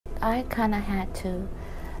I kind of had to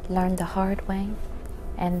learn the hard way,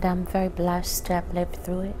 and I'm very blessed to have lived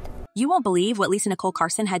through it. You won't believe what Lisa Nicole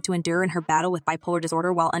Carson had to endure in her battle with bipolar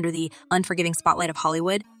disorder while under the unforgiving spotlight of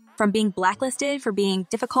Hollywood. From being blacklisted for being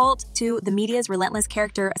difficult to the media's relentless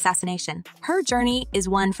character assassination. Her journey is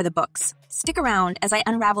one for the books. Stick around as I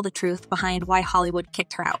unravel the truth behind why Hollywood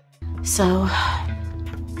kicked her out. So,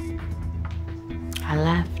 I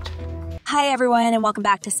left. Hi everyone, and welcome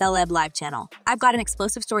back to Celeb Live Channel. I've got an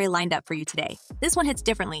explosive story lined up for you today. This one hits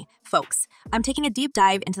differently, folks. I'm taking a deep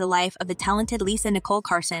dive into the life of the talented Lisa Nicole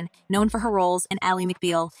Carson, known for her roles in Ally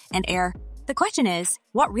McBeal and Air. The question is,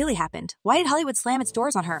 what really happened? Why did Hollywood slam its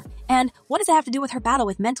doors on her? And what does it have to do with her battle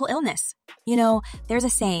with mental illness? You know, there's a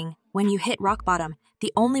saying, when you hit rock bottom,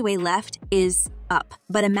 the only way left is up.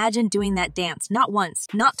 But imagine doing that dance, not once,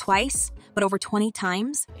 not twice, but over 20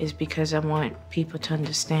 times. Is because I want people to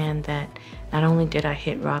understand that not only did I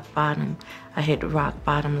hit rock bottom, I hit rock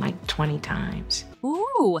bottom like 20 times.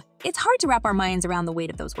 Ooh, it's hard to wrap our minds around the weight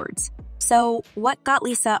of those words. So, what got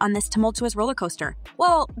Lisa on this tumultuous roller coaster?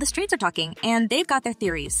 Well, the streets are talking, and they've got their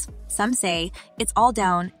theories. Some say it's all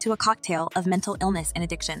down to a cocktail of mental illness and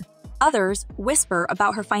addiction. Others whisper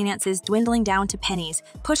about her finances dwindling down to pennies,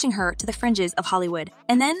 pushing her to the fringes of Hollywood.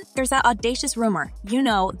 And then there's that audacious rumor, you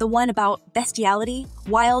know, the one about bestiality,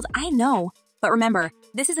 wild, I know. But remember,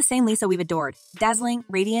 this is the same Lisa we've adored, dazzling,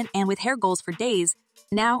 radiant, and with hair goals for days.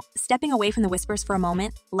 Now, stepping away from the whispers for a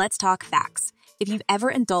moment, let's talk facts. If you've ever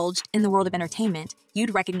indulged in the world of entertainment,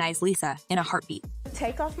 you'd recognize Lisa in a heartbeat.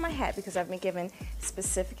 Take off my hat because I've been given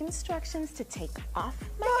specific instructions to take off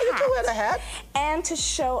my hat. You can wear the hat. And to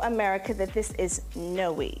show America that this is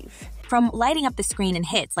no weave. From lighting up the screen in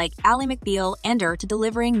hits like Ally McBeal, Ender, to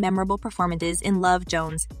delivering memorable performances in Love,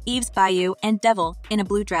 Jones, Eve's Bayou, and Devil in a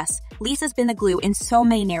Blue Dress, Lisa's been the glue in so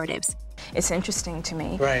many narratives. It's interesting to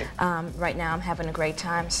me. Right. Right now I'm having a great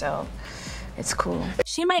time, so it's cool.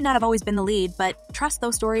 She might not have always been the lead, but trust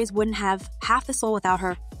those stories wouldn't have half the soul without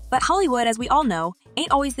her. But Hollywood, as we all know,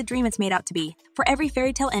 ain't always the dream it's made out to be. For every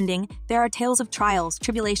fairy tale ending, there are tales of trials,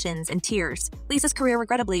 tribulations, and tears. Lisa's career,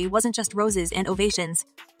 regrettably, wasn't just roses and ovations.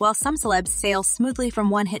 While some celebs sail smoothly from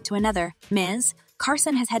one hit to another, Ms.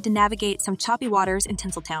 Carson has had to navigate some choppy waters in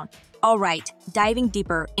Tinseltown. All right, diving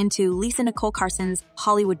deeper into Lisa Nicole Carson's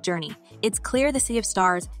Hollywood journey. It's clear the Sea of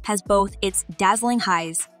Stars has both its dazzling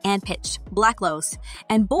highs and pitch, black lows.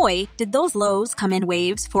 And boy, did those lows come in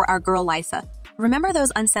waves for our girl Lisa. Remember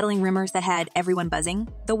those unsettling rumors that had everyone buzzing?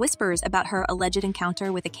 The whispers about her alleged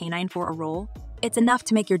encounter with a canine for a role? It's enough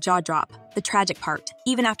to make your jaw drop. The tragic part,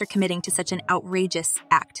 even after committing to such an outrageous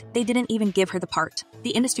act, they didn't even give her the part. The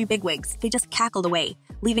industry bigwigs, they just cackled away,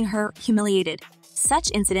 leaving her humiliated. Such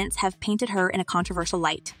incidents have painted her in a controversial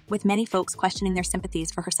light, with many folks questioning their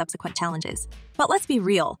sympathies for her subsequent challenges. But let's be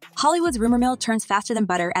real, Hollywood's rumor mill turns faster than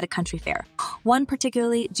butter at a country fair. One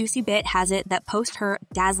particularly juicy bit has it that post her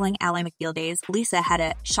dazzling Ally McBeal days, Lisa had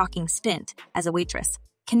a shocking stint as a waitress.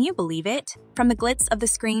 Can you believe it? From the glitz of the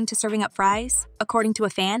screen to serving up fries, according to a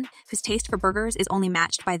fan whose taste for burgers is only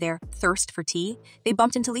matched by their thirst for tea, they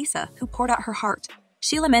bumped into Lisa, who poured out her heart.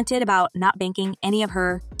 She lamented about not banking any of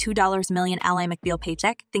her $2 million Ally McBeal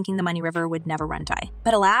paycheck, thinking the money river would never run dry.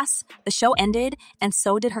 But alas, the show ended, and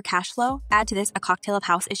so did her cash flow. Add to this a cocktail of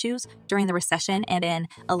house issues during the recession and an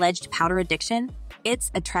alleged powder addiction. It's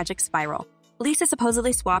a tragic spiral. Lisa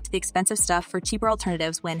supposedly swapped the expensive stuff for cheaper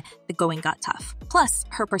alternatives when the going got tough. Plus,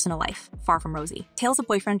 her personal life, far from rosy. Tales of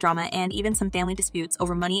boyfriend drama and even some family disputes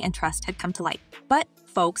over money and trust had come to light. But,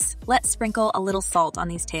 folks, let's sprinkle a little salt on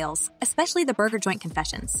these tales, especially the burger joint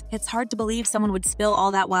confessions. It's hard to believe someone would spill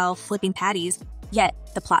all that while flipping patties. Yet,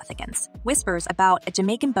 the plot thickens. Whispers about a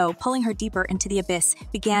Jamaican beau pulling her deeper into the abyss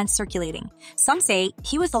began circulating. Some say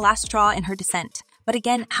he was the last straw in her descent. But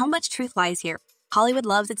again, how much truth lies here? Hollywood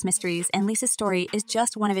loves its mysteries, and Lisa's story is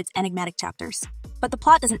just one of its enigmatic chapters. But the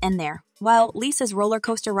plot doesn't end there. While Lisa's roller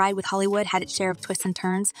coaster ride with Hollywood had its share of twists and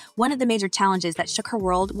turns, one of the major challenges that shook her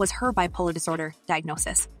world was her bipolar disorder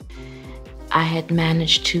diagnosis. I had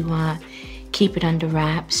managed to keep it under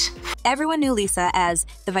wraps. Everyone knew Lisa as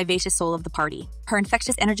the vivacious soul of the party, her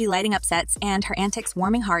infectious energy lighting up sets and her antics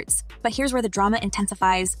warming hearts. But here's where the drama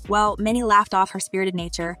intensifies. While many laughed off her spirited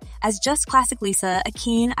nature, as just classic Lisa, a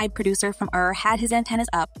keen-eyed producer from had his antennas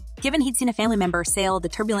up. Given he'd seen a family member sail the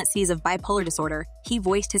turbulent seas of bipolar disorder, he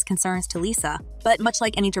voiced his concerns to Lisa. But much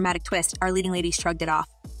like any dramatic twist, our leading lady shrugged it off.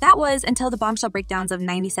 That was until the bombshell breakdowns of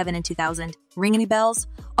 97 and 2000. Ring any bells?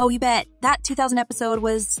 Oh, you bet. That 2000 episode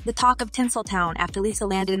was the talk of Tinseltown after Lisa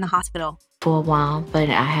landed in the hospital. For a while, but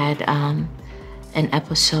I had an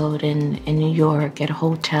episode in New York at a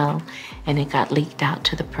hotel, and it got leaked out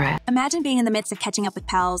to the press. Imagine being in the midst of catching up with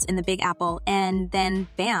pals in the Big Apple, and then,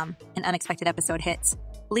 bam, an unexpected episode hits.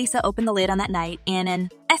 Lisa opened the lid on that night in an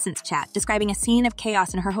essence chat, describing a scene of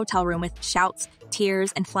chaos in her hotel room with shouts,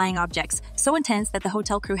 tears, and flying objects, so intense that the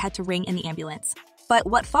hotel crew had to ring in the ambulance. But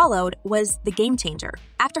what followed was the game changer.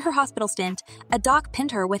 After her hospital stint, a doc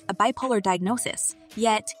pinned her with a bipolar diagnosis.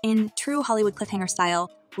 Yet, in true Hollywood cliffhanger style,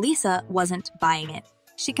 Lisa wasn't buying it.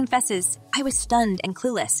 She confesses, "I was stunned and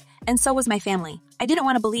clueless, and so was my family. I didn't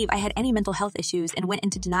want to believe I had any mental health issues and went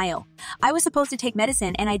into denial. I was supposed to take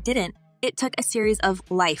medicine, and I didn't. It took a series of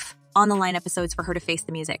life on the line episodes for her to face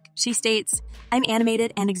the music." She states, "I'm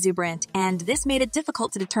animated and exuberant, and this made it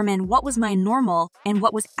difficult to determine what was my normal and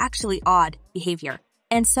what was actually odd behavior.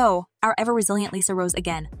 And so, our ever-resilient Lisa rose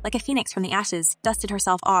again, like a phoenix from the ashes, dusted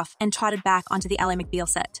herself off, and trotted back onto the Ally McBeal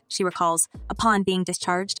set." She recalls, "Upon being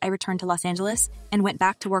discharged, I returned to Los Angeles and went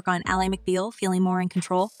back to work on Ally McBeal, feeling more in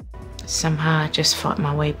control." Somehow I just fought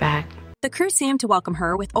my way back. The crew seemed to welcome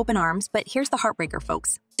her with open arms, but here's the heartbreaker,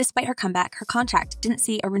 folks. Despite her comeback, her contract didn't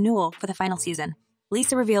see a renewal for the final season.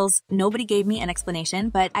 Lisa reveals, "Nobody gave me an explanation,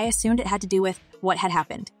 but I assumed it had to do with what had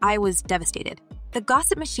happened. I was devastated." The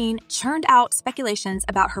gossip machine churned out speculations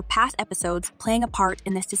about her past episodes playing a part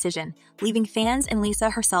in this decision, leaving fans and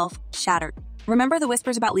Lisa herself shattered. Remember the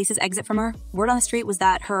whispers about Lisa's exit from her? Word on the street was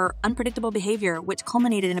that her unpredictable behavior, which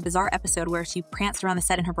culminated in a bizarre episode where she pranced around the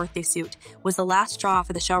set in her birthday suit, was the last straw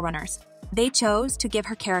for the showrunners. They chose to give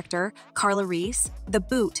her character, Carla Reese, the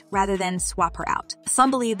boot rather than swap her out. Some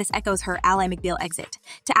believe this echoes her Ally McBeal exit.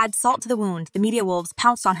 To add salt to the wound, the media wolves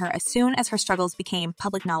pounced on her as soon as her struggles became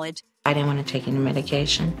public knowledge. I didn't want to take any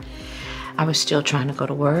medication. I was still trying to go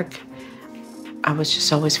to work. I was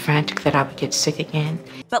just always frantic that I would get sick again.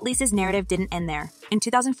 But Lisa's narrative didn't end there. In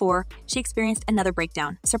 2004, she experienced another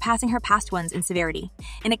breakdown, surpassing her past ones in severity.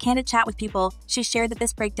 In a candid chat with People, she shared that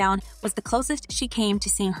this breakdown was the closest she came to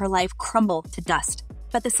seeing her life crumble to dust.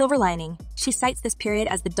 But the silver lining, she cites this period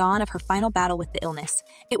as the dawn of her final battle with the illness.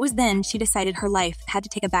 It was then she decided her life had to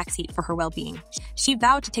take a backseat for her well-being. She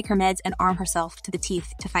vowed to take her meds and arm herself to the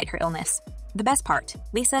teeth to fight her illness. The best part,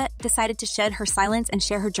 Lisa decided to shed her silence and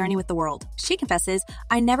share her journey with the world. She confesses,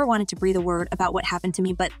 "I never wanted to breathe a word about what happened to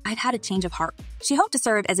me, but I've had a change of heart." She hoped to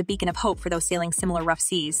serve as a beacon of hope for those sailing similar rough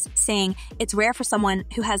seas, saying, "It's rare for someone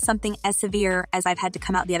who has something as severe as I've had to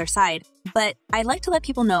come out the other side, but I'd like to let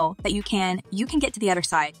people know that you can get to the other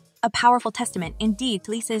side." A powerful testament, indeed,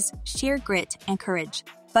 to Lisa's sheer grit and courage.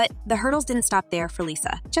 But the hurdles didn't stop there for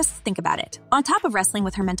Lisa. Just think about it. On top of wrestling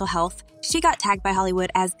with her mental health, she got tagged by Hollywood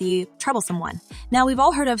as the troublesome one. Now, we've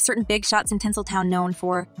all heard of certain big shots in Tinseltown known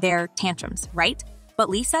for their tantrums, right? But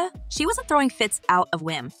Lisa, she wasn't throwing fits out of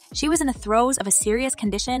whim. She was in the throes of a serious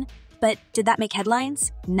condition. But did that make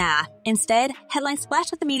headlines? Nah. Instead, headlines splashed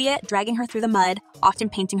with the media, dragging her through the mud, often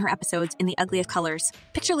painting her episodes in the ugliest colors.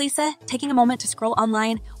 Picture Lisa taking a moment to scroll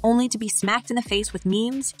online, only to be smacked in the face with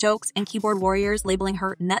memes, jokes, and keyboard warriors labeling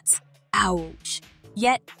her nuts. Ouch.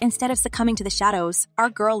 Yet, instead of succumbing to the shadows, our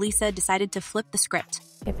girl Lisa decided to flip the script.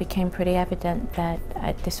 It became pretty evident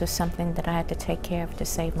that this was something that I had to take care of to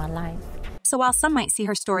save my life. So while some might see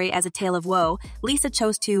her story as a tale of woe, Lisa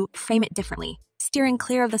chose to frame it differently. Steering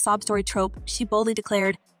clear of the sob story trope, she boldly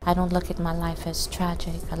declared, "I don't look at my life as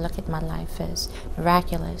tragic. I look at my life as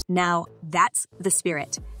miraculous." Now, that's the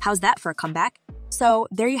spirit. How's that for a comeback? So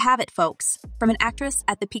there you have it, folks. From an actress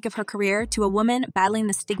at the peak of her career to a woman battling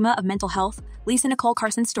the stigma of mental health, Lisa Nicole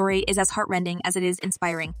Carson's story is as heartrending as it is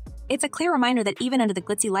inspiring. It's a clear reminder that even under the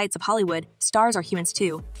glitzy lights of Hollywood, stars are humans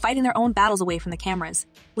too, fighting their own battles away from the cameras.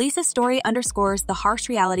 Lisa's story underscores the harsh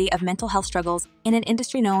reality of mental health struggles in an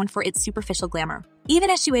industry known for its superficial glamour. Even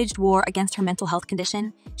as she waged war against her mental health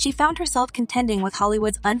condition, she found herself contending with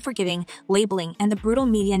Hollywood's unforgiving labeling and the brutal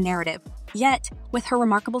media narrative. Yet, with her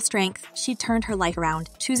remarkable strength, she turned her life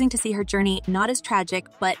around, choosing to see her journey not as tragic,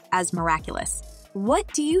 but as miraculous.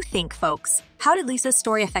 What do you think, folks? How did Lisa's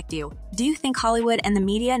story affect you? Do you think Hollywood and the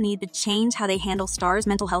media need to change how they handle stars'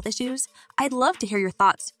 mental health issues? I'd love to hear your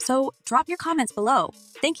thoughts, so drop your comments below.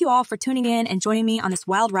 Thank you all for tuning in and joining me on this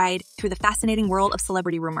wild ride through the fascinating world of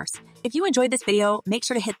celebrity rumors. If you enjoyed this video, make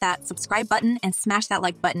sure to hit that subscribe button and smash that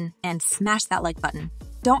like button,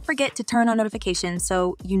 Don't forget to turn on notifications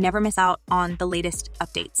so you never miss out on the latest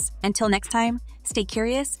updates. Until next time, stay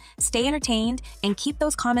curious, stay entertained, and keep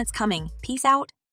those comments coming. Peace out.